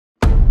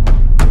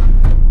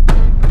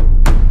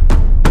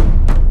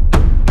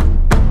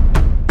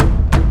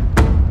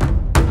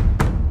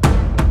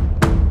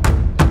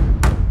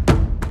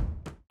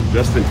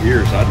Justin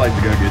Pierce. I'd like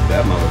to go get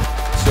that mother.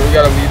 So we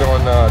got a lead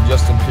on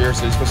Justin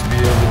Pierce. He's supposed to be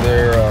over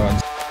there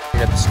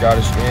at the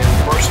Scottish Inn.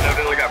 The person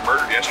evidently got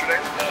murdered yesterday.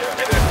 Yeah.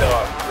 And then the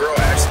girl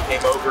actually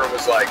came over and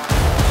was like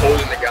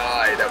holding the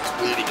guy that was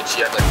bleeding, and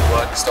she had like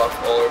blood and stuff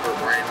all over her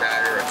brain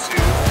matter and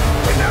tooth.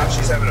 But now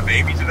she's having a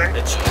baby today.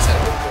 And she just had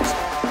a baby.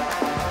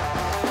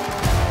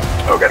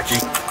 Oh, got a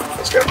key.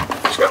 Let's go.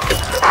 Let's go.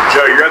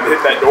 Joe, you're going to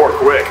hit that door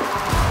quick.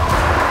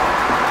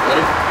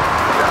 Ready?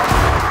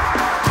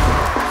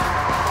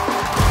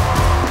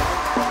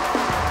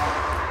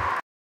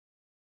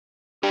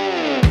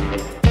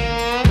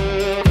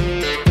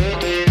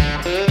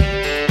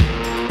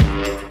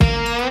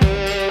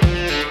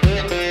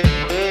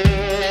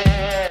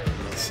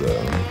 So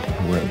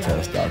we're going to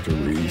test Dr.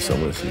 Reed, so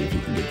I'm going to see if he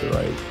can get the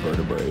right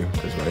vertebrae,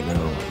 because right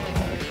now,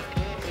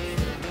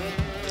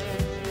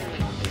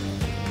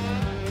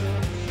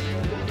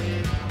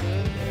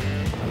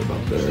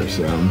 about there,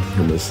 so I'm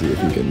gonna see if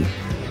he can.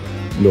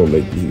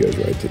 Normally he goes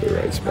right to the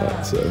right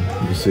spot, so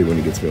we'll see when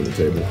he gets me on the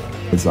table.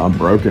 And so I'm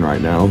broken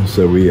right now,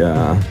 so we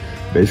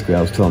basically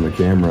I was telling the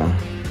camera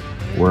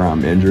where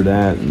I'm injured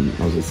at, and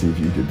I was gonna see if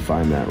you could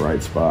find that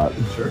right spot.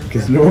 Sure.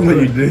 Because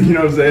normally you do, you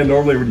know what I'm saying?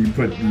 Normally when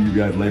you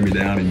guys lay me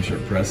down and you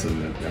start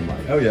pressing it, I'm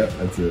like, oh yeah,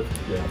 that's it.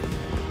 Yeah.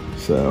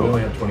 So we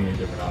only have 28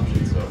 different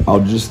options. So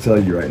I'll just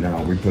tell you right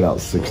now, we put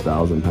out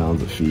 6,000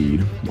 pounds of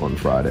feed on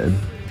Friday.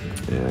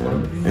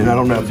 And I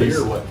don't know if this.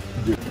 or what?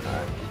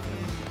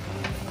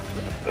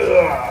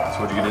 So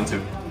what'd you get into?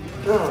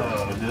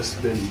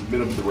 Just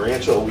been up at the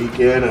ranch all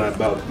weekend, and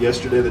about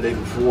yesterday, the day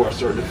before, I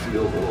started to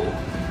feel a little.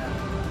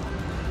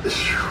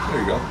 There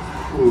you go.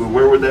 Ooh,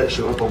 where would that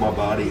show up on my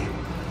body?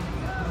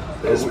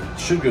 It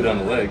should go down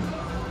the leg.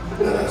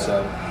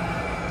 So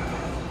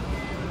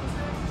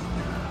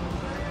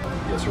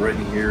yeah, so right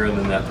in here, and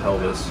then that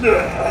pelvis.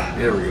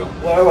 There we go.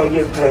 Why am I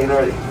getting pain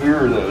right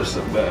here though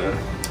so bad?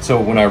 So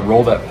when I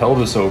roll that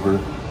pelvis over,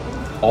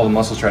 all the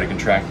muscles try to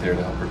contract there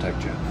to help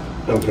protect you.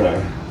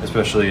 Okay.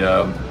 Especially,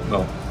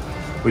 well,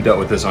 we dealt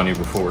with this on you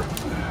before.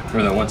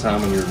 Remember that one time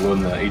when you were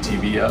loading the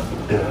ATV up?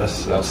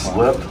 Yes, That was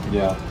slip. fun.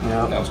 Yeah,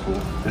 that was cool.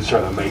 It's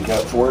trying to make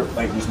up for it,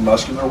 like just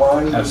muscular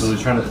wise.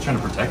 Absolutely, trying to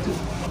protect it.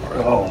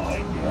 Oh my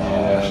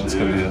gosh.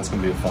 Yeah, that's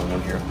gonna be a fun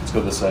one here. Let's go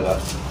this side up.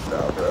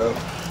 No, bro.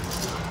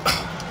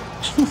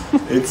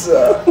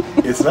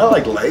 It's not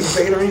like leg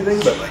pain or anything,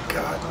 but like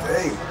god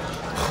dang.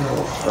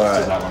 All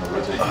right. Not want to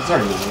rotate. It's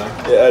already moving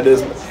there. Yeah, it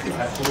is.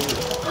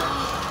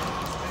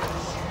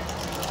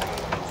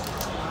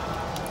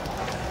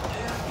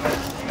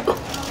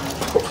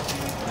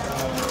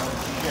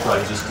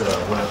 Probably just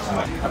went up to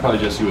my. I probably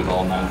just you with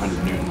all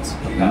 900 newtons of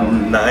power.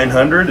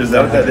 900? Is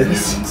that what that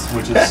is? Newtons,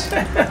 which is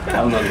I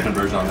don't know the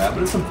conversion on that,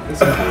 but it's some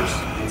force.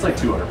 It's like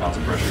 200 pounds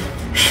of pressure,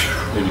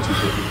 maybe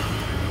 250.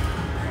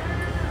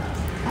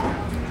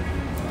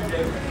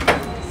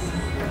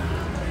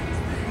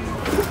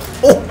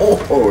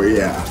 Oh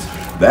yeah,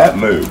 that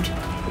moved.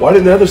 Why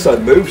didn't the other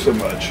side move so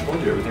much? I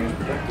told you everything is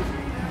protected.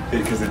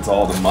 Because it's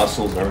all the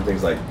muscles and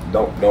everything's like,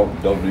 don't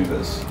do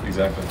this.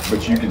 Exactly.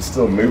 But you can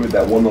still move with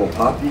that one little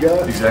pop you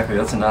got? Exactly,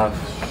 that's enough.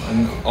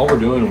 And all we're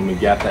doing when we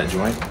gap that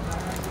joint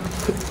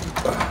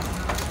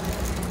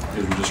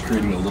is we're just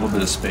creating a little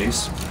bit of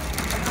space.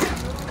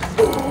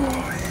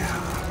 Oh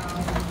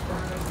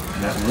yeah.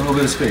 And that little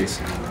bit of space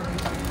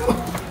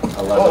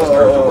allows those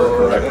nerves to work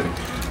correctly.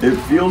 It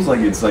feels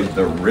like it's like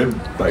the rib,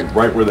 like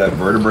right where that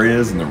vertebrae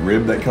is, and the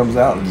rib that comes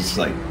out, and just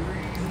like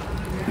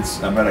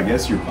it's. I mean, I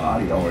guess your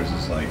body always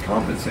is like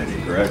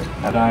compensating, correct?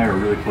 That and I are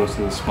really close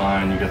to the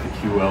spine. You got the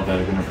QL that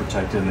are going to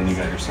protect it, and then you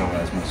got your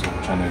psoas muscle,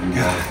 which I know you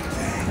got.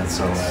 That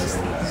psoas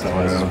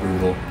is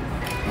brutal.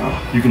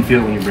 You can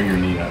feel it when you bring your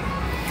knee up.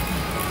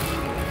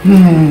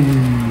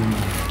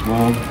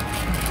 Well,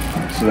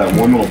 so that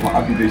one little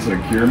pop, you think's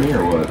gonna cure me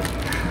or what?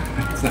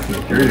 It's not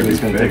going to cure you. It's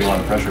going to take a lot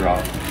of pressure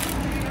off.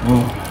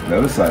 Oh, the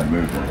other side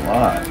moved a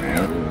lot,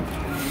 man.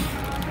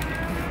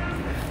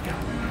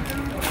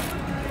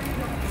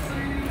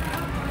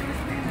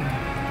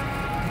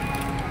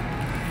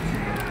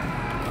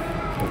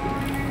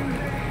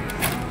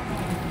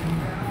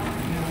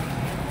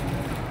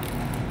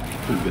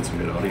 Pretty good, some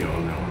good audio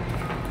on that one.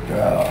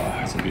 Oh,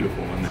 That's a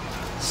beautiful one.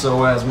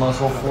 Psoas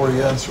muscle for you.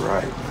 that's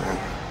right, man.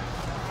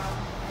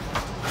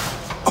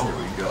 There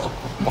we go.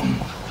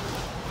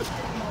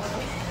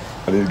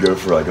 I need to go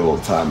for like a little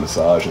Thai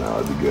massage now.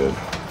 That'd be good.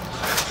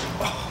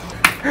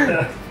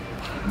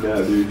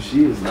 No, dude,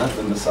 she is not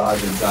the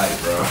massaging type,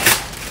 bro.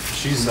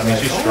 She's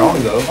strong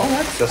though.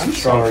 Oh, that's some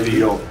strong feet.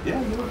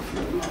 Yeah,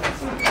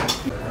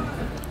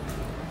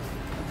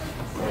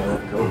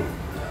 Cool.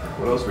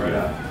 What else we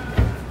got?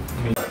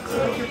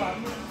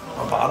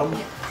 my bottom.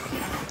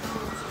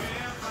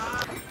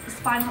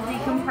 Spinal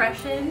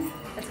decompression.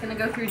 It's going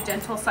to go through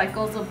gentle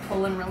cycles of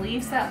pull and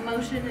release. That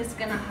motion is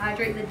going to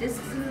hydrate the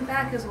discs in the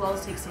back as well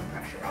as take some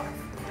pressure off.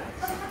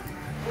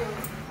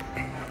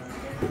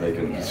 They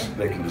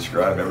can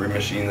describe every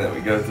machine that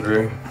we go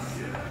through.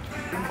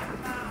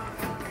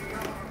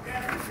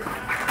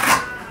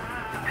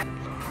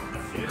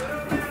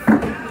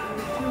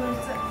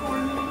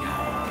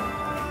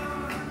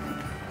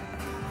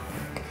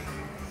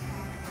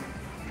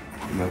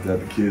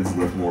 have the kids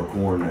lift more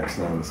corn next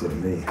time instead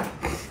of me.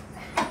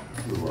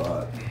 A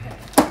lot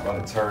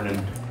of turning.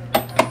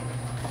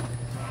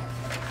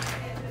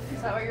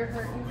 Is that what you're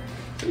hurting?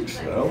 I think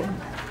so.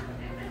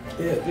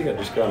 Yeah, I think I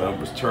just kind of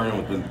was turning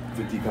with the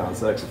 50-pound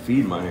sacks of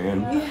feed in my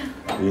hand.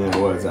 Yeah,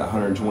 what is that,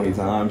 120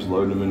 times,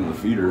 loading them into the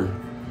feeder.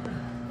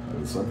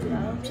 And something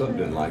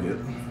didn't like it.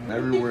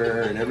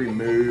 Everywhere, and every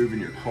move in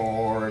your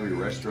car, every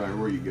restaurant,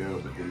 everywhere you go,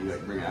 but then you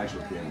like bring an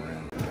actual camera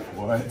in.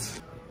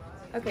 What?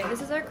 Okay,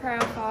 this is our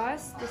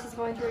cryophos. This is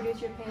going to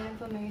reduce your pain and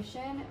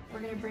inflammation.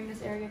 We're going to bring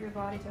this area of your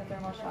body to a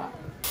thermal shock.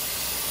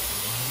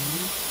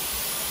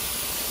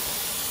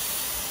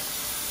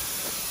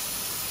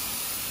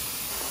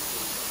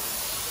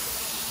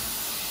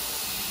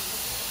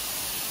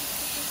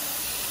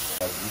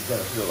 You kind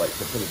of feel like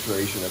the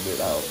penetration of it,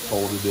 how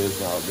cold it is,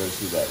 and how it goes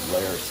through that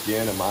layer of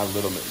skin. And my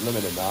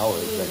limited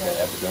knowledge, like that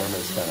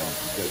epidermis kind of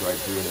goes right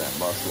through into that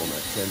muscle and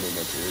that tendon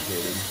that's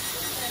irritated.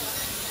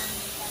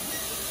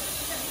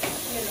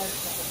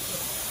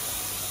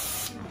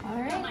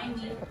 All right,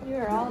 you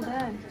are all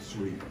done.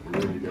 Sweet. We're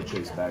ready to go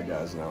chase bad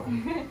guys now.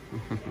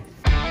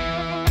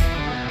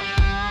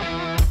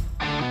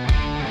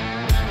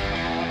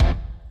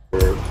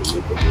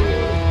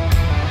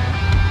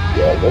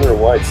 Yeah, Leonard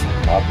White's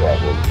my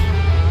problem.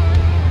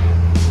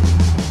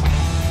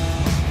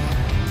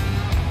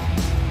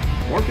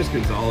 Marcus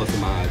Gonzalez in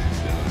my eyes is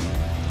done.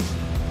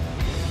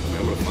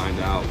 I'm going to find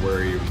out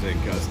where he was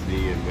in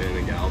custody and when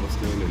in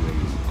Galveston, and then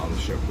I'll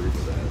just show proof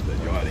of that. That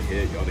y'all had a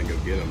hit, y'all didn't go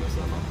get him. That's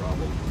not my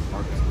problem.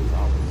 Marcus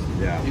Gonzalez.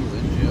 Yeah. He was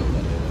in jail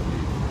that day.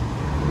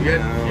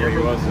 No, he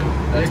wasn't.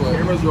 That's what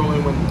Cameras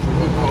rolling when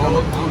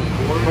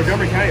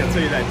Montgomery County will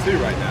tell you that too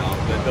right now.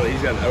 That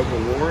he's got an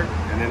open warrant,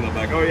 and then they'll be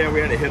like, oh yeah,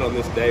 we had a hit on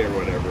this day or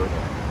whatever.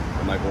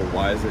 I'm like, well,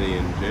 why isn't he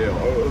in jail?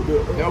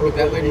 No, but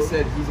that lady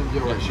said he's in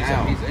jail right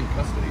now. He's in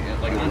custody.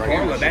 Like on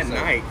Carla, that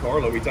night,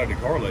 we talked to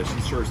Carla,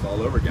 she's searched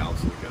all over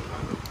Galveston.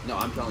 No,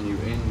 I'm telling you,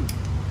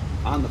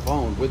 on the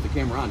phone with the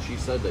camera on, she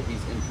said that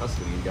he's in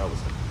custody in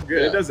Galveston.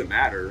 Good, it doesn't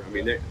matter. I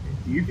mean,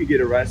 you could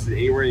get arrested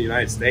anywhere in the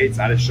United States.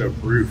 I just show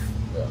proof.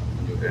 Yeah.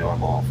 And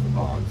I'm off the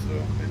bond, so I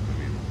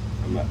mean,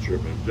 I'm not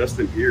tripping.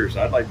 Justin Pierce,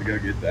 I'd like to go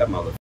get that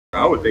motherfucker.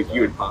 I would think he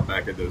would pop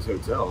back at those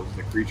hotels,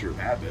 the creature of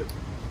habit.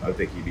 I would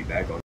think he'd be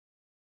back on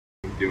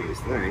doing his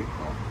thing.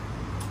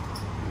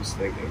 Just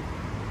thinking.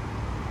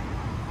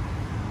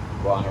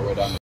 Well, on our way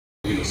down,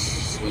 we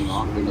just swing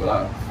off into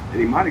that. And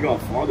he might have gone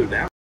farther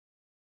down,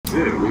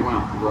 too. We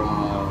went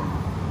from.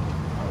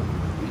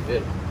 We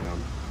did.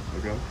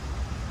 Okay.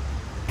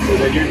 So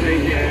then you're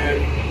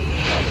thinking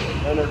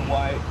Leonard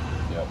White.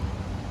 Yep.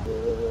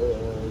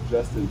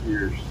 Justin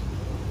Pierce.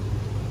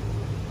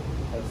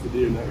 That's the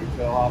dude that we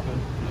fell off in.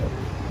 Yep.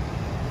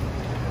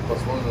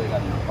 Plus, one they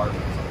got an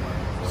apartment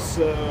somewhere.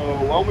 So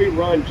why don't we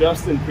run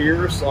Justin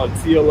Pierce on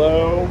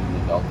TLO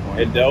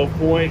and Delve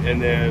Point,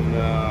 and then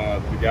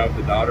the guy with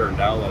the daughter in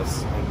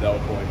Dallas on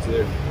Delve Point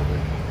too.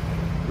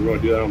 We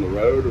want to do that on the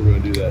road, or we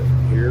want to do that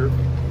here?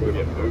 We're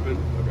going to get moving.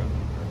 Okay.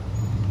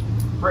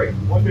 Break.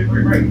 1, 2,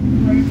 3, break.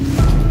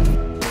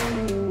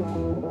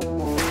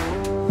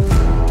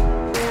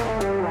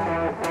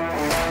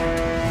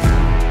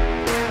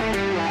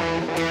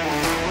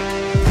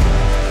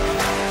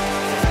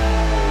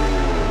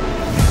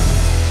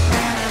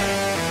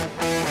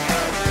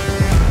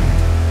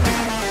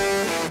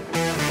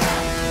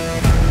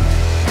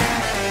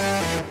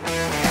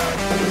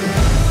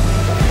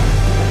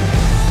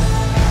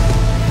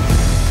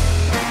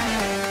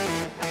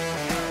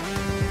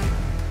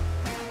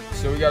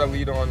 So we got a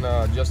lead on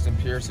Justin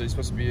Pierce. He's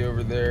supposed to be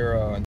over there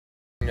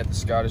at the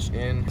Scottish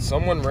Inn.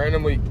 Someone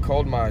randomly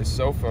called my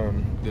cell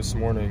phone this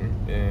morning,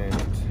 and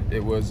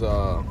it was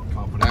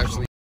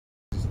actually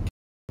his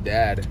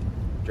dad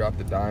dropped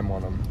a dime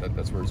on him.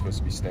 That's where he's supposed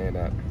to be staying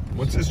at.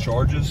 What's his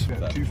charges?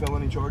 2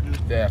 felony charges?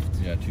 Theft.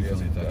 Yeah, 2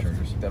 felony theft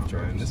charges. Theft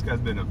charges. Man, this guy's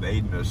been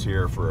evading us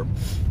here for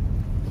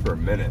a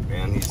minute,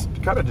 man. He's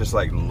kind of just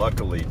like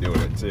luckily doing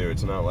it too.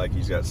 It's not like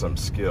he's got some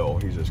skill.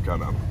 He's just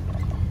kind of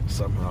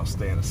somehow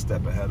staying a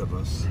step ahead of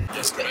us.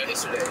 Just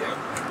yesterday,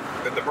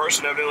 yeah. The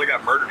person evidently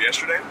got murdered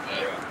yesterday?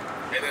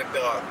 Yeah. And then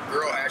the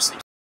girl actually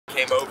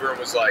came over and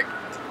was like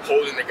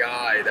holding the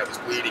guy that was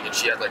bleeding, and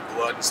she had like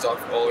blood and stuff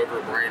all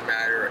over her brain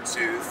matter and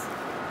tooth.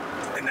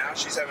 And now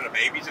she's having a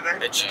baby today?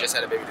 And she just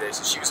had a baby today,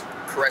 so she was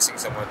caressing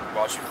someone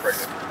while she was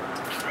pregnant.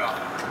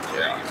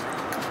 Yeah.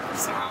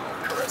 Somehow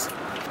caressing.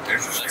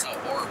 Interesting. That's how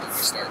horrible we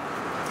start.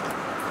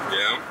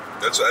 Yeah,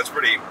 that's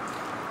pretty.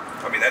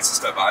 I mean, that's the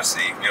stuff I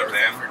see. You know what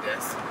I'm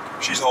saying?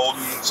 She's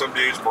holding some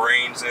dude's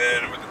brains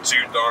in with a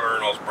tooth on her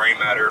and all his brain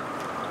matter,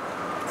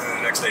 and then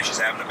the next day she's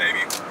having a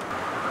baby.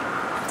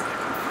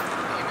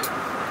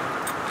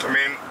 I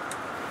mean,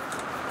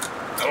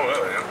 I don't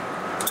know, man.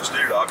 This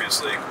dude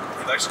obviously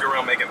he likes to go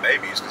around making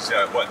babies because he's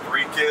got what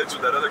 3 kids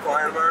with that other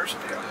client of ours.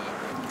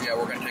 Yeah,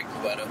 we're gonna take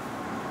Coletta.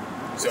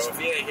 So if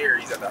he ain't here,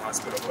 he's at the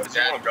hospital. But Is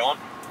anyone gone?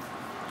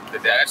 The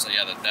dad, Actually,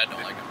 yeah, the dad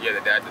don't like him. yeah,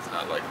 the dad does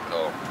not like him at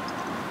all.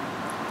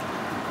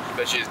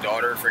 Especially his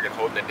daughter freaking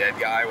holding a dead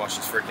guy while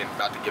she's freaking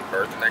about to give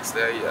birth the next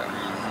day. Yeah,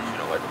 she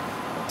don't like him.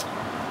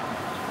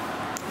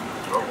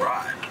 All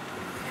right.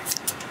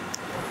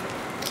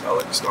 I'll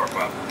let you start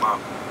my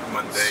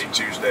Monday,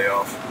 Tuesday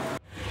off.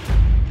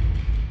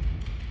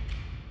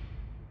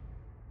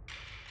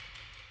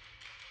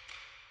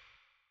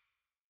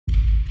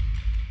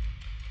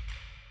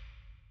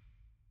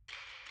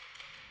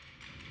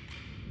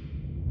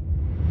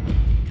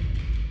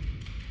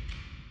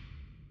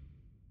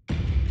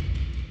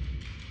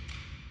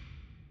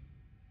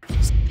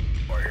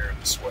 Right here in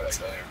the sweat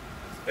there.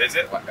 Is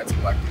it? That's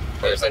black.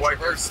 There's the white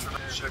verse.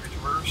 Chevy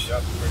Traverse.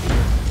 Yep.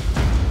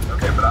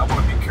 Okay, but I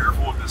want to be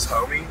careful with this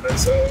homie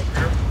that's over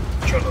here.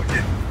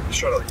 He's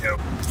trying to you know.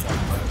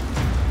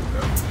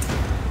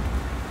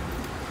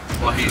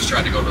 Well, he's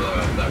trying to go to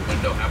that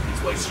window. Half these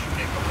places you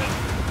can't go in.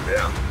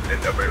 Yeah,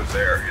 and nobody was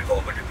there. He's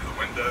all looking through the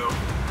window.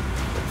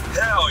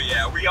 Hell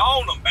yeah, we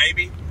own him,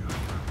 baby.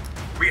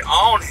 We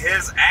own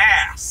his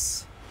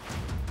ass.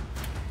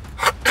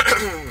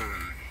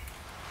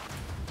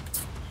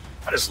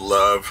 I just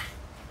love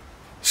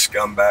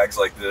scumbags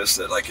like this,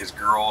 that like his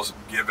girl's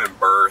giving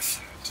birth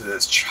to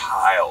this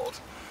child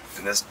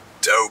and this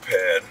dope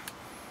head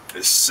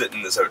is sitting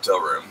in this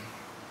hotel room.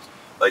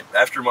 Like,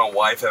 after my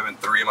wife having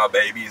 3 of my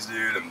babies,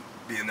 dude, and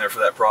being there for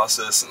that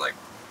process and like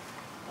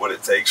what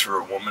it takes for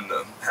a woman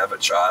to have a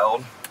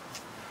child,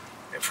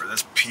 and for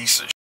this piece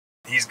of shit,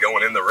 he's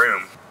going in the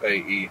room.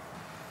 Hey,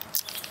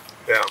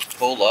 Yeah.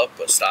 pull up,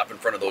 but stop in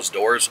front of those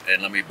doors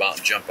and let me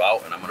jump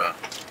out, and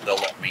they'll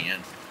let me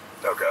in.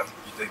 Okay.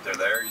 You think they're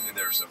there? You think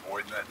they're just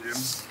avoiding that dude?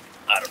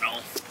 I don't know.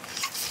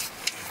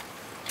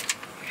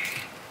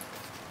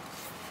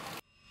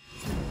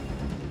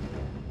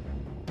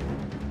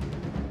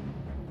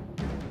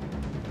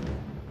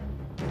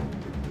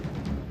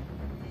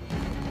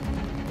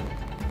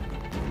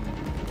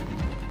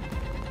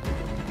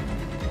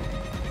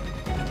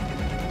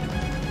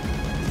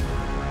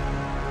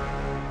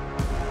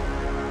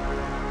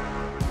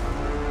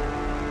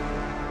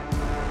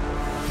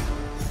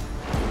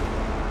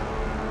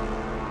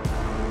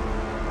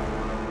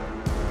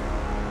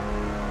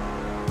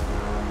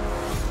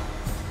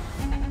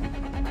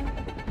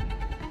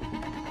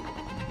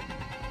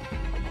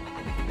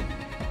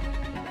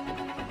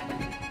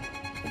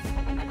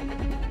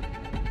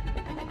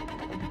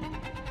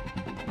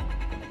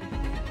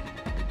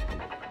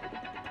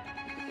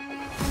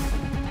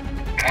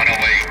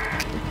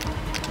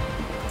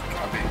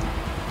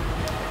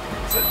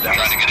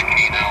 Trying to get a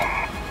key now.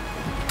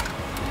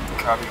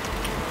 Copy.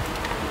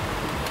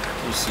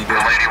 You see The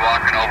lady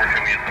walking over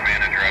to me is the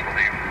manager, I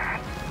believe.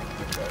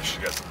 Okay, she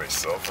got somebody's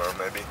cell phone,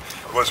 maybe.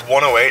 Was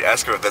 108?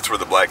 Ask her if that's where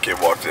the black kid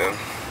walked in.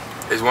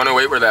 Is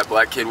 108 where that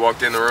black kid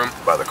walked in the room?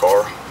 By the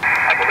car?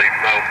 I believe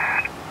so.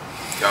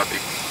 Copy.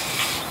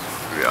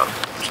 Yeah,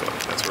 so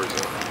that's where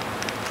he's at.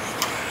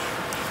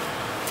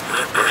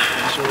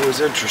 It's always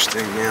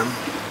interesting, man.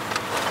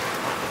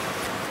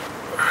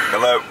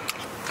 Hello?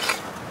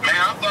 Man,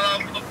 I thought I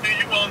was going to see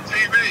you on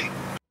TV.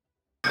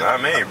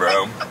 Not me,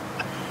 bro.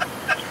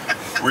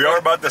 We are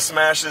about to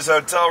smash this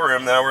hotel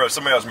room now where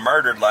somebody was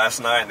murdered last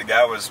night, and the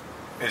guy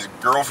his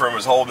girlfriend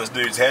was holding this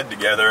dude's head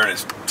together and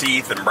his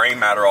teeth and brain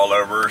matter all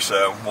over her,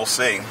 so we'll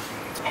see.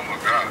 Oh my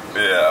God.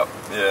 Yeah,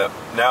 yeah.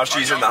 Now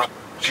she's in the...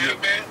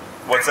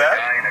 What's that?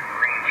 Guy in a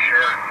green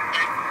shirt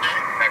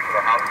next to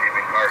the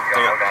housekeeping clerk.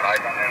 Y'all got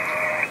eyes on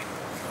him?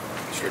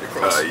 Straight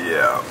across.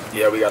 Yeah.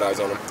 Yeah, we got eyes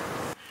on him.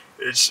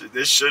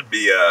 This should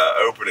be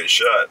open and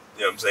shut.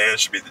 You know what I'm saying? It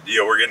should be the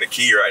deal. We're getting a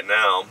key right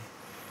now.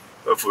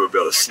 Hopefully we'll be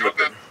able to slip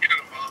it.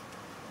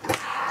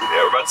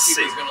 Yeah, we're about to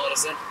see. He's gonna let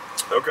us in.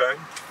 Okay.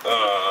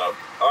 All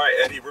right,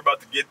 Eddie, we're about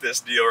to get this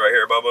deal right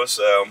here, Bubba.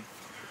 So. All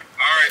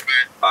right,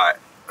 man. All right.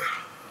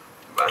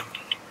 Bye.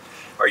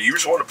 Are you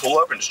just want to pull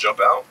up and just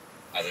jump out?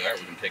 Either that,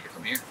 we can take it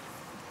from here.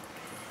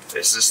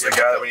 Is this the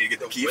guy that we need to get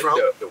the key from?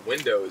 The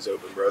window is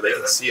open, bro. They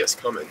can see us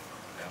coming.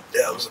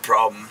 Yeah, that was the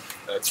problem.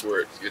 That's where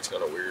it gets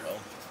kind of weird.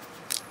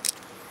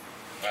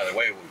 Either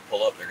way, when we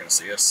pull up, they're gonna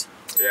see us.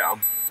 Yeah.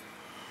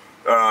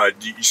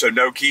 So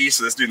no key,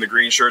 so this dude in the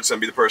green shirt's gonna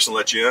be the person to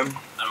let you in?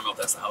 I don't know if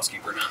that's the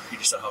housekeeper or not. He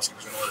just said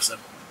housekeeper's gonna let us in.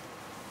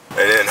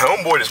 And then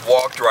homeboy just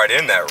walked right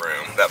in that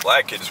room. That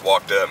black kid just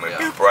walked up and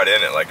boop, right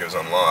in it like it was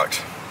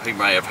unlocked. He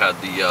might have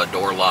had the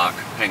door lock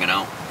hanging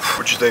out.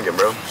 What you thinking,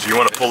 bro? So you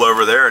want to pull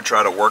over there and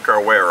try to work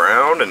our way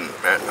around? And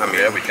I mean,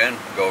 yeah, we can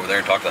go over there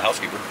and talk to the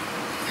housekeeper.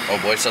 Oh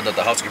boy said that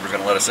the housekeeper's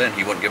gonna let us in.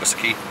 He wouldn't give us a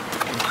key.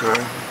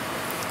 Okay.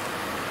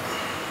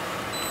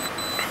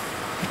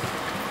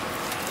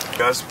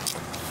 Guys,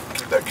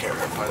 get that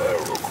camera by that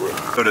real quick.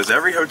 So does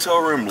every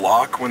hotel room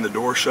lock when the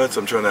door shuts?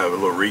 I'm trying to have a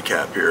little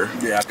recap here.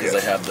 Yeah, because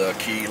they have the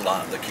key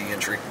lock, the key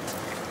entry,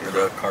 or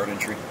the card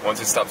entry. Once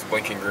it stops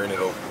blinking green,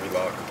 it'll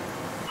relock.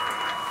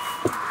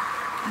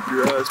 Keep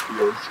your eyes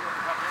peeled.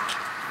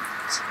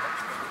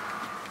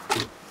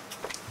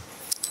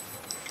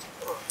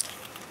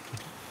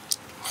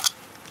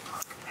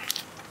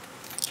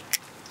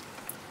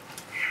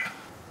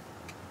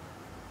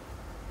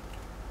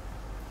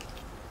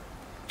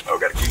 Oh,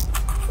 got a key.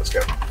 Let's go.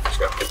 Let's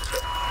go. Let's go.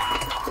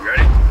 You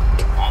ready?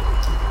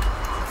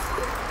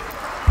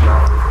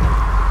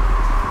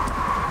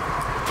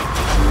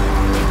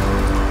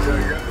 So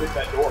you're hit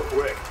that door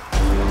quick.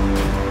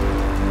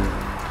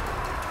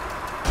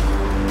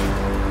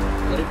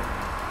 Ready?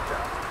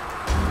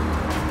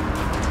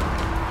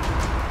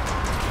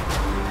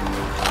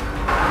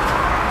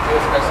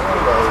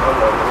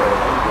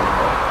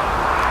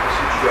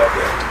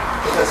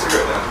 What's that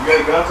cigarette now? You got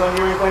any guns on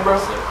you or anything, bro?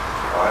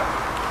 Alright.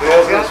 Who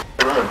else got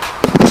room?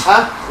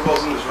 Huh? Who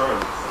else in this room?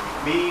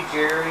 Me,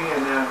 Jerry,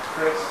 and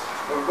Chris.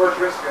 Well, where'd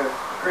Chris go?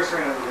 Chris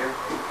ran over there.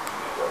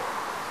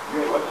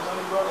 You got weapons on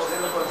you, bro?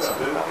 Stand up like that,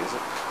 dude.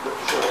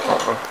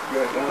 You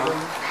got guns on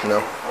you? No.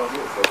 I don't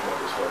give a fuck about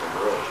this fucking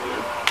girl, dude.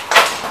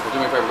 Well, do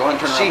me a favor. Go ahead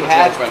and turn around. She Put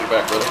had- your hands behind your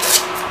back, brother.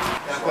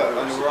 Can I put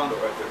underwear on?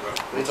 Right there, bro.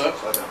 What's up?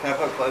 Can I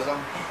put clothes on?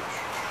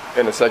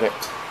 In a second.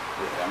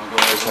 Yeah, I'm gonna go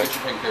ahead and get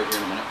you taken care of here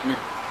in a minute. Come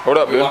here. Hold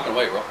up, We're dude. walking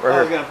away, bro. Right I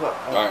was here. gonna put.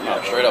 All right,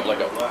 now straight up like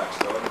that. Relax,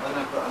 dog. I was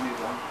gonna put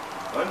undies on.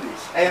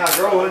 Undies. Hey, my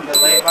girl went to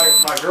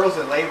my girl's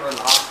in labor in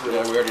the hospital.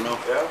 Yeah, we already know.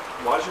 Yeah?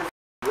 Why's your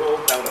girl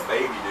having a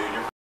baby, dude?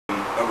 You're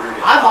over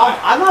here.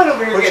 I'm not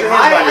over here Put getting your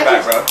hands high. behind your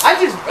back, bro. I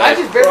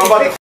just barely Bro,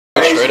 I'm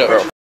picked. Straight up, bro.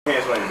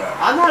 Hands behind your back.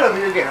 I'm not over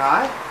here getting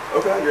high.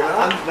 Okay, you're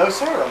not. No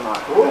sir, I'm not.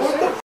 Well, No, what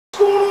sir. the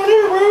going on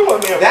here, bro? I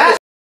mean, That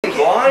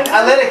blind?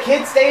 I let a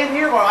kid stay in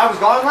here while I was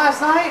gone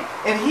last night,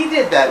 and he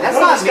did that. That's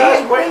not this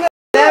guy's me. waiting.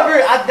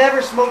 I've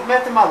never smoked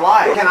meth in my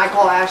life. Can I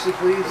call Ashley,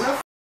 please?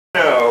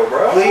 No,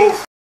 bro. Please.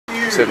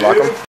 You, Said lock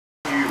him.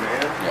 You,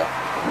 man. Yeah.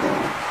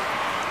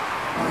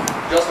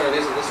 Justin, are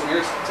this one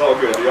yours? It's all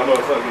good, dude. I'm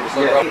gonna fucking just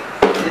Yeah.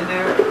 In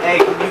there. Hey,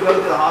 can you go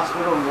to the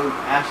hospital and go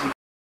Ashley?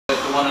 The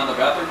one in the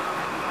bathroom?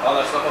 All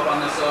that stuff up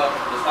on this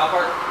top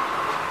part?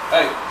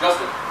 Hey,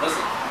 Justin,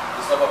 listen.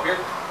 This stuff up here?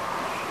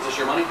 Is this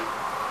your money?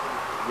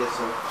 Yes,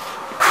 sir.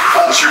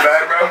 Is this your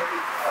bag, bro?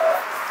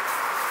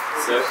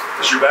 Yes.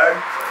 This your bag?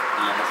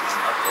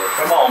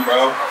 Come on,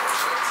 bro.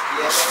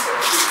 Yes.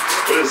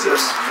 What is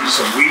this? Just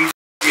some weed?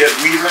 You have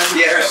weed right?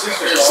 Yeah, her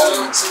sister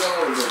called.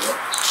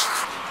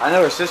 I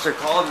know her sister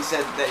called and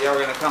said that y'all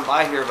were gonna come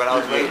by here, but I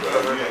was waiting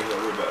for her.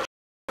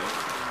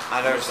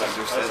 I know her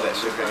sister said that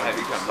she was gonna have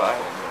you come by.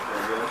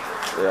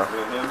 Yeah.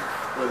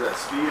 What is that,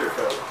 speed or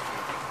coke?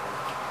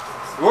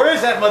 Where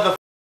is that motherfucker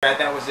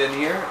that was in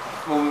here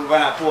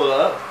when I pulled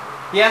up?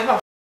 He has my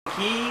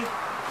key.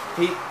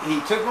 He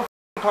took my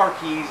car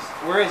keys.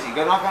 Where is he?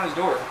 Go knock on his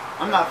door.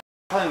 I'm not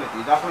playing with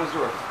you. Knock on his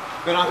door.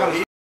 Go knock on his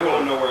door. He's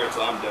going nowhere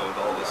until I'm done with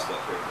all this stuff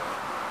right now.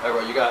 Hey,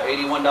 bro, you got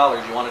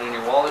 $81. You want it in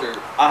your wallet or?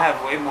 I have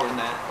way more than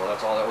that. Well,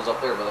 that's all that was up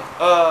there, brother.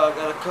 I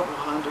got a couple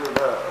hundred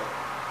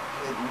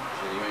hidden.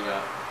 Shit, you ain't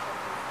got.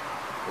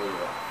 What do you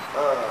got?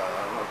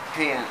 My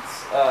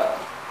pants.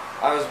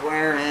 I was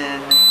wearing.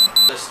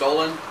 They're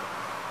stolen?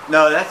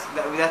 No,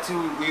 that's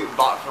who we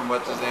bought from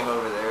what's his name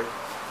over there.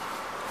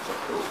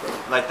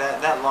 Like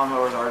that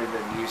lawnmower's already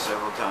been used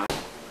several times.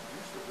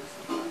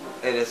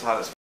 It is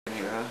hot as in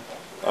here, huh?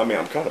 I mean,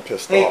 I'm kind of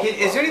pissed Hey, off.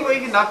 is there any way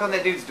you can knock on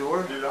that dude's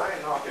door? Dude, I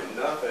ain't knocking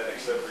nothing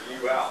except for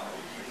you out.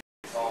 You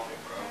talking,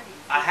 bro.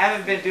 I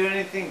haven't been doing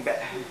anything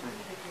bad.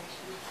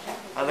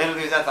 I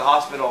literally was at the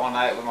hospital all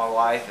night with my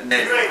wife, and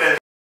then You ain't been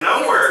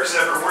nowhere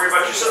except for worry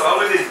about yourself.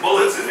 Oh, look at these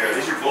bullets in there.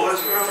 These your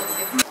bullets, bro?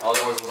 All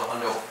there was a $100.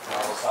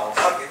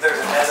 okay, there's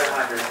another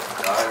 100.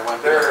 I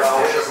went There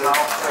there. is not.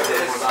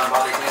 It was on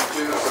body cam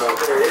too, so.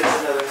 There is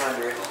another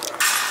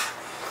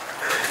 100.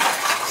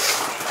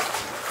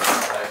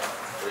 Okay,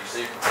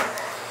 receipt.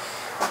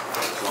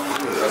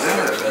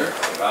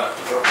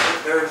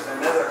 There's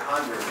another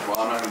 100. Well,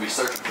 I'm not gonna be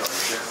searching for your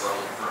shit for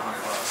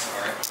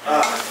 $100. All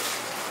right.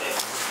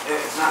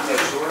 It's not no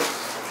shorts.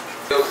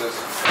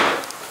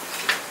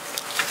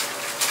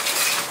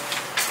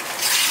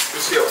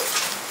 Let's go.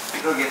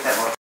 Go get that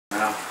one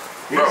now.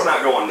 He's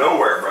not going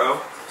nowhere, bro.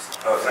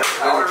 Oh,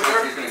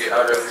 He's gonna get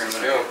out of here in a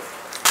minute.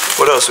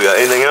 what else we got?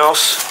 Anything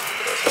else?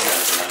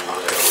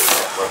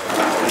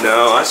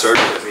 No, I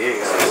searched him. He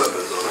ain't got any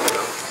weapons on him,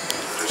 bro.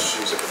 Just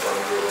shoes at the bottom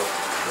of the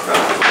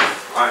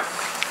Alright.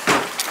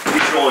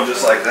 Keep going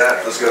just like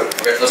that. Let's go.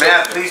 Okay, let's May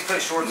I go. please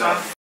put shorts on?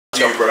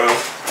 You, bro.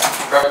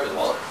 Grab up his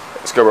wallet.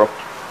 Let's go, bro.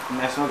 Can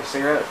I smoke a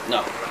cigarette?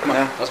 No. Come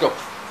on, let's go.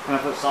 Can I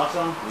put socks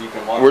on? You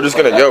can walk. We're just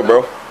gonna go,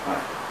 bro.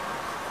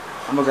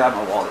 I'm gonna grab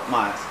my wallet.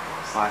 My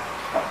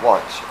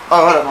wallet.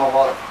 Oh, hold up, my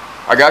wallet.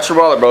 I got your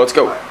wallet, bro. Let's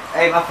go.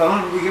 Hey, my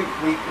phone. We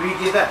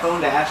give that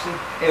phone to Ashley.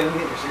 Hey, let me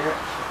hit your cigarette.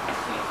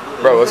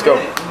 Bro, let's go.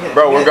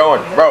 Bro, we're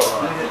going. Bro.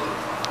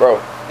 Bro.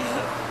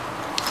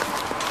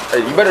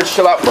 Hey, you better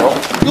chill out, bro.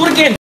 Do it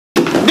again.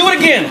 Do it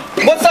again.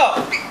 What's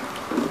up?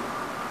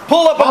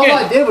 Pull up All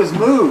I again. did was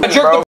move. I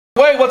jerked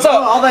the way. What's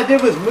up? All I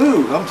did was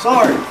move. I'm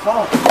sorry.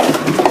 Fuck.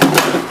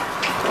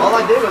 All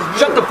I did was move.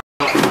 Shut the.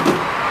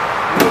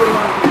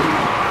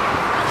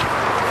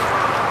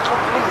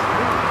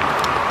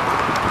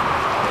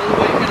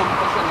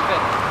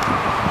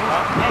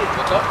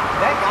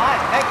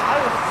 That guy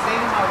was staying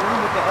in my room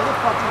with the other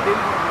fucking dude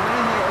that went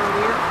in there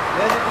earlier.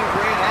 The other dude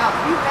ran out.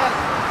 He has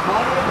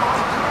money in my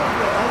shit,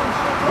 the other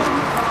shit.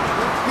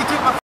 He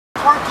took my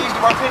car keys to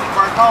where I couldn't.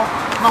 Where I called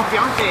my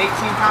fiance 18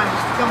 times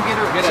just to come get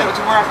her. Get out.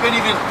 To where I couldn't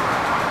even.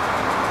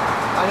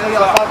 I know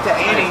y'all talked to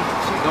Annie.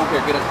 Don't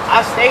care. Get it.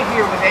 I stayed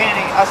here with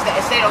Annie. I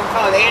stayed on the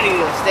phone with Annie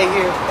to stay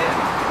here. And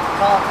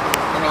call.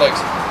 On your legs.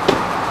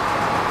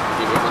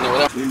 You do it when they're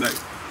without. Lean back.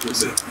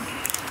 That's it.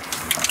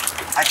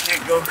 I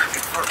can't go.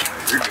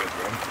 You're good,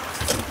 bro.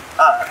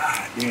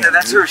 Yeah,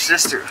 that's her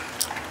sister.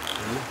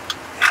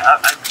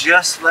 I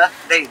just left.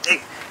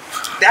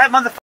 That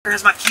motherfucker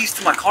has my keys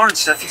to my car and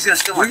stuff. He's gonna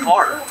steal my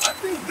car. I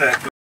think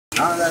that.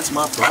 Nah, that's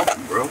my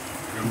problem, bro.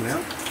 Come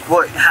down.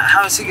 What?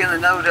 How is he gonna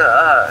know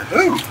to?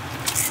 Who?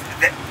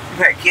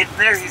 That kid in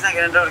there. He's not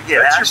gonna know to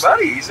get. That's Ashley. your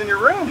buddy. He's in your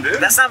room,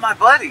 dude. That's not my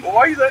buddy. Well,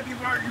 why you letting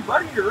people out your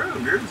buddy in your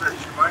room, dude? Is that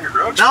your buddy your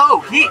drugs?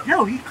 No,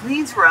 he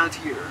cleans around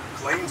here.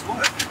 Cleans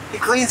what? He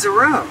cleans the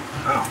room.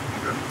 Oh,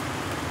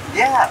 okay.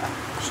 Yeah.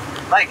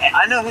 Like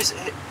I know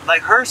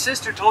like her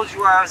sister told you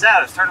where I was at.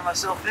 I was turning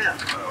myself in. Oh,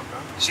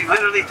 okay. She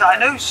literally. I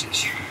know she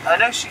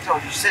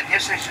told you. She said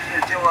yesterday she was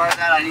gonna tell where I was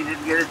at. I needed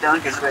to get it done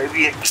because the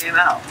baby came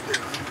out.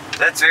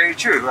 That's very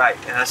true, right?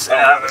 And I said,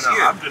 no.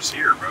 I'm just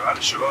here, bro. I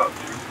just show up,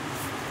 dude.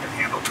 And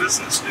handle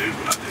business, dude.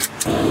 What I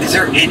do. Is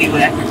there any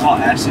way I can call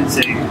Ashley and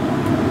say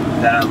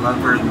that I love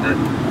her and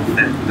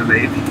the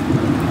baby?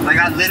 Like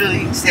I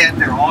literally stayed up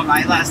there all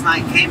night last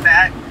night. Came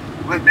back,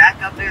 went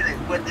back up there. They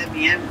wouldn't let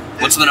me in.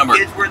 What's the number?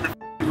 Kids were in the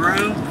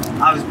room.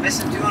 I was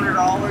missing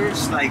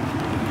 $200. Like.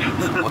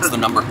 What's the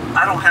number?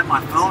 I don't have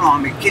my phone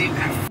on me. Kidding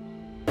me.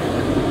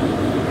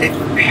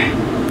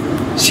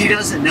 She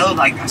doesn't know,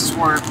 like, I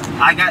swear,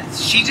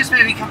 she just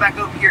made me come back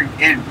over here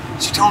and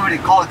she told me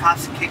to call the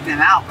cops and kick them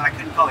out, but I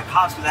couldn't call the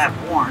cops because I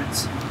have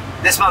warrants.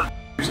 This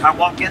motherfucker, I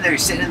walk in there,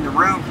 he's sitting in the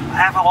room, I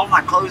have all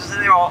my clothes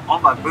in there, all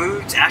my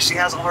boots, Ashley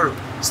has all her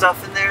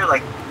stuff in there,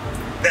 like,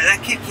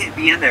 that kid can't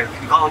be in there.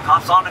 Can you call the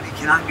cops on him? He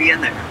cannot be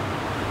in there.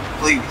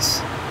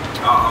 Please.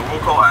 We'll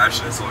call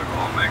Ashley, that's the only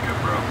call I'll make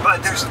it, bro.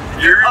 But there's...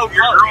 Your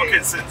girl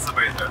can send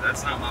somebody there,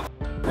 that's not my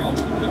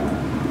problem, dude.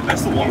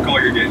 That's the one call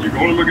you're getting. You're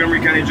going to Montgomery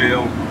County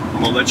Jail.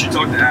 I'm gonna let you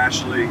talk to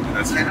Ashley.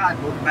 That's Can I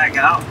move back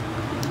out?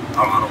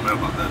 Oh, I don't know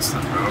about that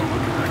stuff, bro. Look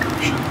at that kind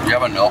of shit. You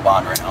have a no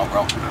bond right now,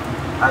 bro.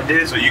 I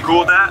do. So you cool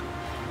with that?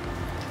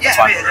 Yeah,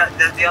 I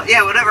mean,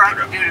 yeah, whatever I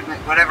can do to,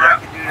 whatever I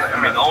can do to.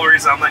 I mean, the only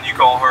reason I'm letting you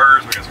call her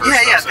is because her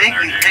stuff's in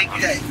there, dude. Thank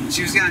you.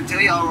 She was gonna tell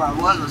y'all where I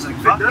was. I was like,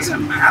 fuck it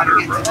doesn't matter,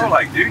 bro.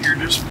 Like, dude, you're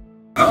just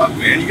up,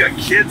 man. You got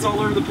kids all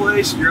over the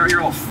place. You're out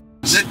here all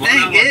the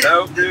thing is,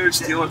 dope, dude,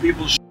 stealing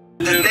people's shit.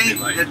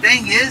 The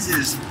thing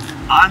is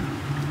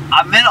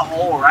I'm in a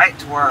hole, right,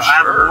 to where I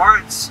have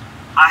warrants.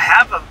 I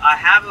had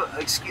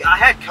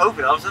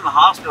COVID. I was in the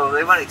hospital.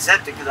 They wouldn't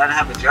accept it because I didn't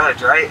have a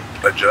judge, right?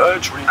 A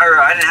judge? Or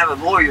I didn't have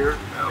a lawyer.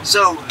 No.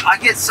 So I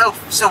get so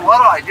what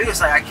do I do?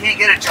 It's like I can't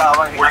get a job.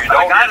 Well, you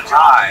don't get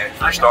high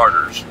for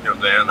starters. You know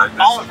what I'm saying?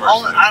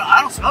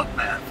 I don't smoke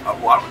meth.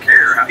 Well, I don't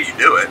care how you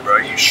do it, bro.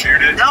 You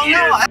shoot it. No,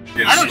 I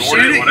don't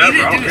shoot it.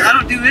 I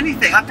don't do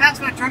anything. I passed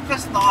my drug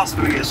test at the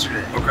hospital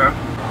yesterday. Okay.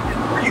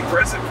 Were you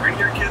present for any of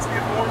your kids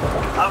being born?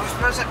 I was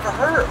present for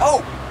her.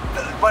 Oh,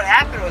 what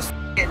happened was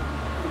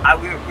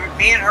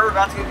me and her were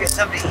about to go get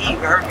something to eat.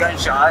 We heard a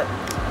gunshot.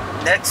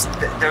 Next,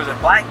 there was a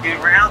black dude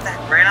ran out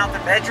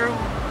the bedroom.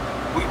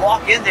 We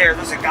walk in there.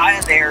 There's a guy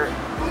in there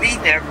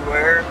bleeding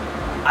everywhere.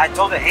 I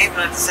told the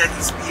ambulance, said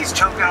he's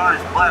choking on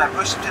his blood. I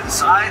pushed him to the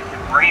side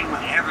and brain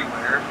went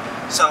everywhere.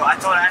 So I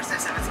told Ashley, I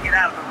said, let's get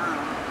out of the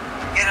room.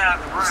 Get out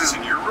of the room. Is this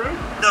in your room?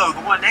 No,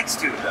 the one next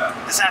to it. Yeah.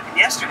 This happened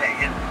yesterday.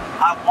 And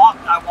I walk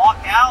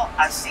out.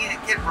 I see the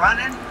kid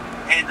running,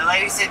 and the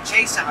lady said,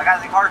 chase him. I got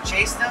in the car,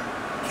 chased him.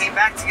 Came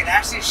back to get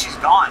Ashley, she's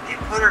gone. It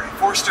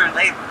forced her in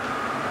labor.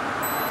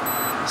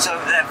 So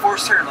that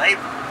forced her in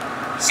labor.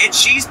 And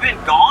she's been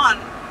gone.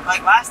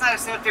 Like last night I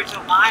stayed up there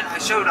till 9, I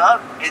showed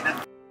up, and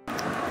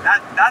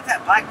not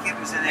that black kid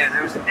was in there,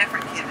 there was a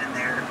different kid in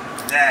there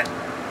that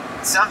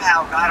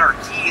somehow got our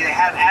key. They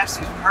had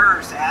Ashley's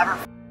purse, they have her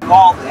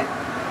wallet,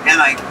 and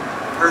like,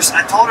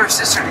 I told her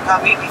sister to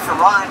come meet me for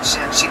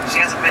lunch, and she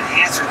hasn't been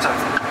answered, so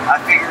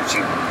I figured she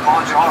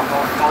called y'all and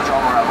told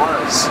y'all where I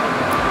was.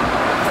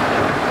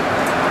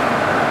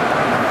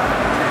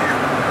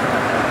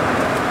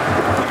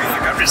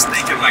 Just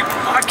thinking, like,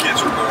 when my kids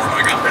were born,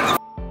 like, I've been in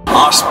the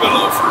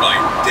hospital for like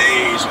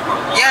days with my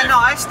wife. Yeah, no,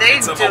 I stayed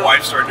until my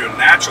wife started doing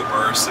natural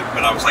births,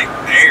 but I was like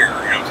there,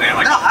 you know what I'm saying?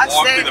 Like, no, I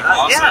walked through the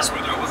process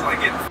with her. I wasn't like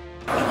getting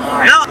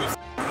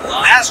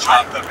lines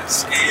chopped up and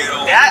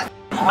scaled.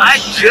 I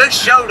just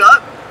showed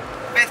up.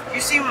 You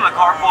see when my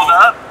car pulled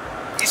up?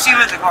 You see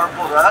when the car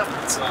pulled up?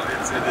 So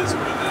it is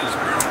what it is,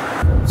 bro.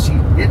 She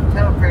didn't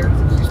tell her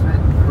parents that she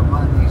spent her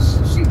money.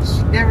 She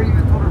never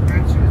even told her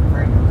parents she was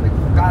pregnant. Like,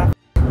 got a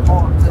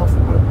call and tell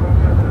them what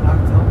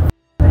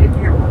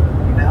baby or what,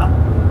 you know?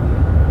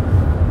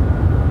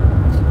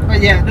 But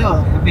yeah, no,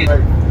 I mean,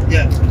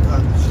 yeah.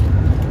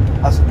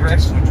 I was a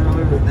directional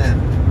driller, and then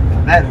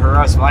I met her.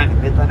 I was flying to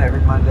Midland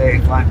every Monday,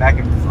 flying back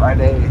every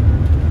Friday.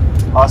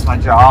 Lost my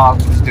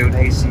job, was doing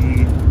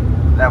AC.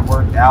 That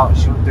worked out.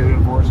 She went through a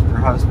divorce with her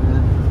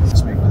husband.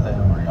 Speak with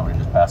him, or you want me to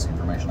just pass the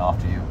information off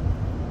to you?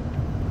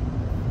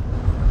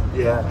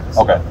 Yeah.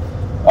 Okay.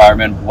 All right,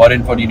 man. What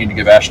info do you need to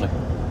give Ashley?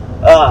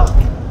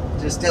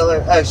 Just tell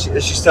her. Is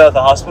she still at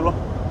the hospital?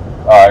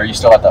 Are you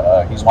still at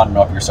the? He's wanting to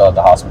know if you're still at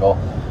the hospital.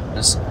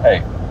 Just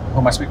hey, who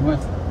am I speaking with?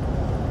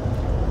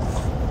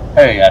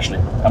 Hey, Ashley.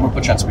 I'm gonna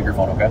put you on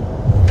speakerphone, okay?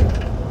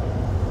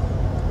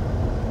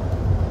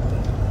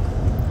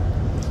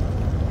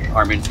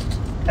 Armin.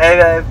 Hey,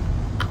 babe.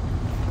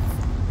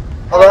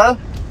 Hello?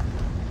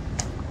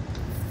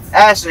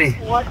 Ashley.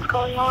 What's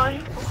going on?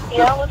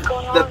 Yeah, what's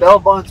going on? The Bell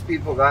Bonds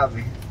people got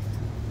me.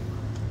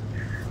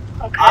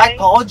 Okay. I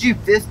called you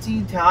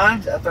 15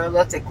 times after I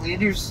left the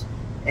cleaners,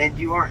 and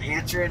you weren't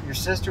answering. Your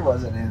sister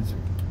wasn't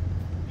answering.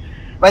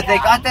 But they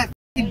got that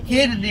f***ing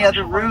kid in the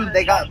other room.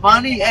 They got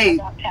money. Hey.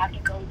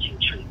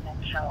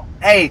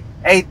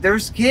 Hey,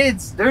 there's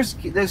kids. Those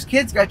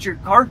kids got your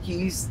car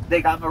keys.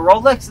 They got my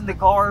Rolex in the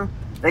car.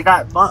 They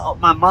got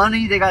my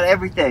money. They got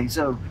everything.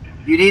 So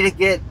you need to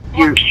get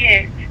your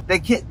the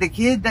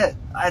kid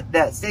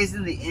that stays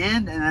in the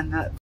end, and then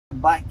the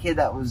black kid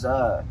that was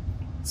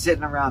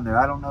sitting around there.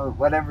 I don't know,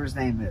 whatever his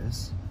name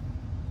is.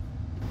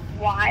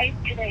 Why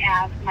do they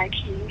have my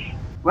keys?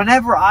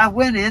 Whenever I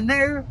went in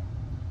there,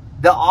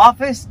 the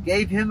office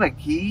gave him a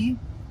key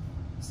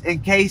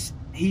in case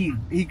he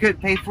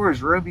couldn't pay for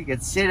his room. He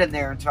could sit in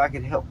there until I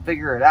could help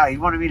figure it out. He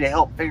wanted me to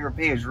help pay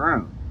his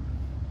room.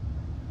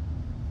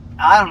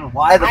 I don't know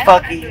why the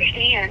fuck he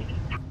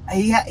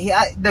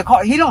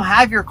don't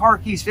have your car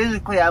keys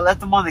physically. I left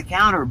them on the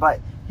counter, but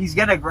he's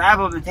gonna grab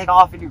them and take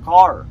off in your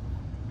car.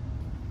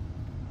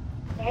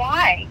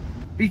 Why?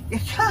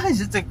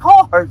 Because it's a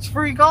car. It's a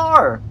free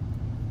car.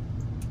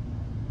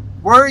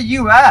 Where are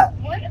you at?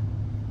 What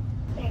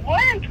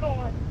is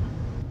going?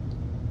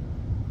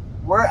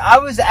 Where I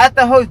was at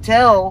the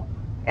hotel,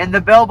 and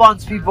the Bell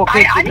Bonds people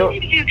kicked the door. I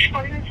need you to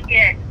explain this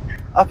again.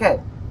 Okay,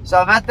 so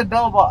I'm at the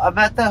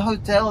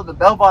hotel, and the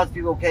Bell Bonds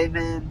people came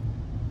in,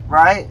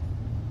 right?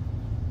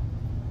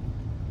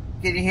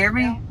 Can you hear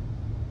me?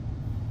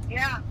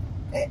 Yeah.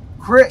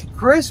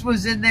 Chris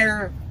was in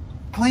there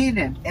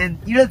cleaning, and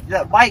you know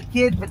that white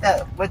kid with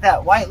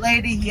that white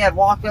lady he had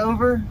walked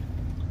over?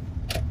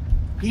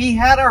 He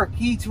had our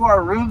key to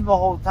our room the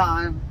whole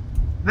time.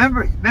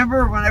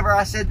 Remember whenever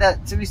I said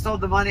that somebody stole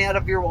the money out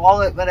of your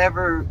wallet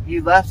whenever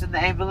you left in the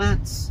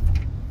ambulance?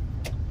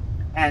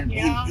 And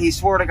he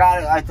swore to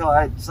God,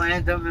 I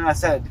slammed him, and I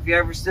said, if you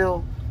ever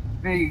steal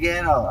me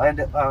again, I'll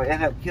end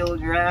up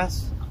killing your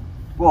ass.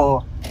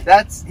 Well,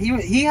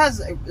 he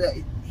has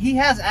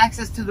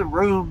access to the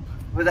room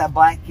with that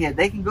black kid.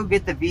 They can go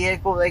get the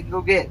vehicle. They can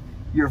go get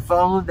your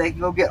phone. They can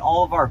go get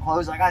all of our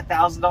clothes. I got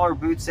 $1,000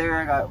 boots there.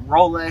 I got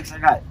Rolex. I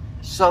got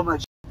so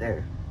much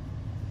there.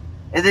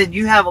 And then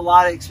you have a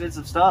lot of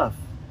expensive stuff.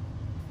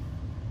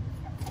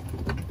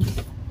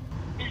 Is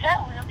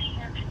that really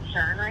your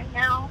concern right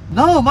now?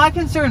 No, my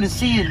concern is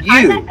seeing you.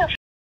 I'm at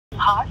the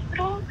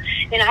hospital,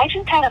 and I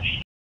just had a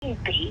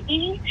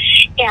baby,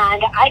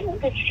 and I was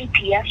a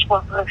CPS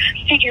worker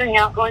figuring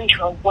out going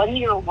to a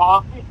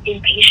 1-year-long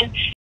inpatient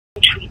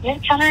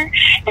treatment center,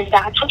 and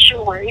that's what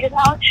you're worried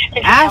about?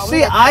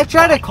 Ashley, I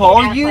try to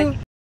call you.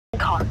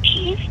 Car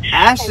keys,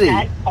 Ashley,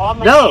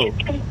 no.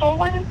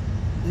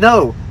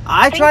 No,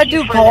 I tried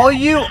to call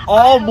you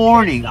all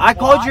morning. I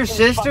called your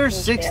sister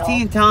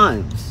 16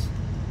 times.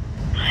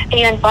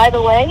 And by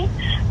the way,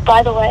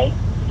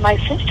 my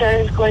sister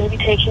is going to be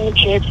taking the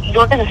kids.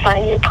 You're going to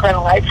sign your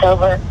parental rights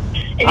over.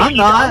 I'm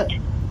not.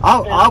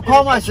 I'll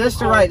call my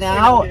sister right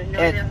now.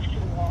 And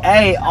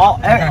hey,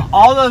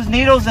 all those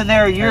needles in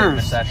there are yours.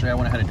 Miss Ashley, I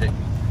went ahead and take.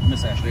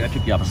 Miss Ashley, I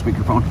took you off a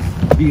speakerphone.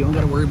 You don't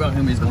got to worry about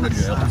him. He's going to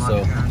jail,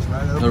 so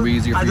it'll be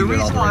easier for you to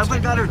get all the reason why right I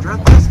got her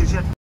drug test because she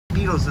had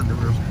needles in the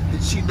room,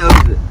 and she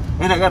knows it.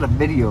 And I got a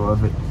video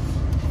of it.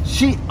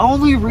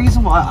 Only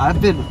reason why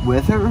I've been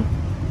with her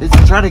is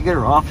to try to get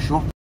her off. She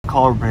won't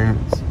call her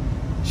parents.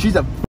 She's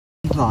a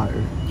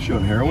liar. She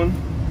on heroin?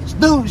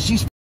 No,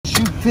 she's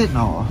shooting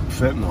fentanyl.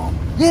 Fentanyl?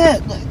 Yeah,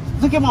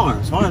 look at my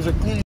arms. My arms are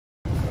clean.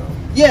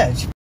 Yeah,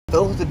 she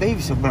fell with the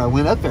baby. So when I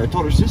went up there, I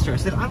told her sister, I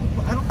said, I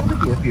don't want to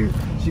be up here.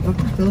 She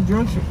fucking fell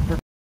drugs.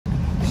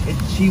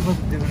 She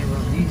wasn't doing it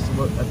around me,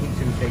 so I think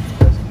she was taking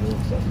the rest of the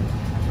stuff.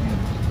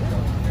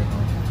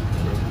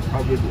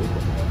 Probably do it.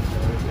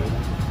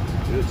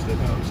 Good, step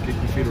out. Just kick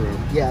your feet around.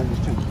 Yeah, I'm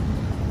just trying.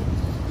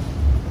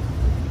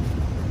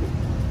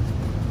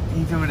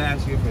 He's coming to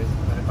ask you if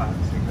I was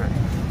cigarette.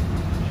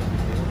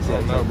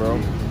 Oh, no, bro.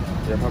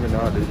 Yeah, probably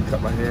not, dude. You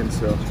cut my hand,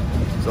 so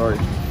sorry. I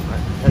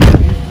didn't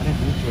mean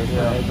to.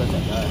 Yeah, I let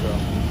that guy go.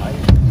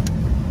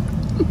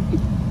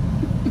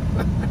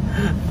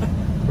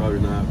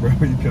 Probably not, bro.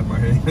 You cut my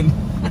hand.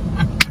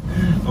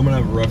 I'm gonna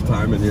have a rough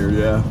time in here,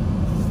 yeah.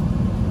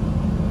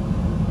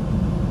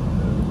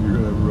 You're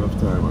gonna have a rough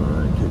time,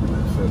 alright, kicking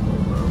that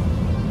fentanyl, bro.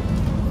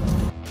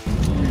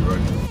 You're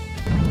right.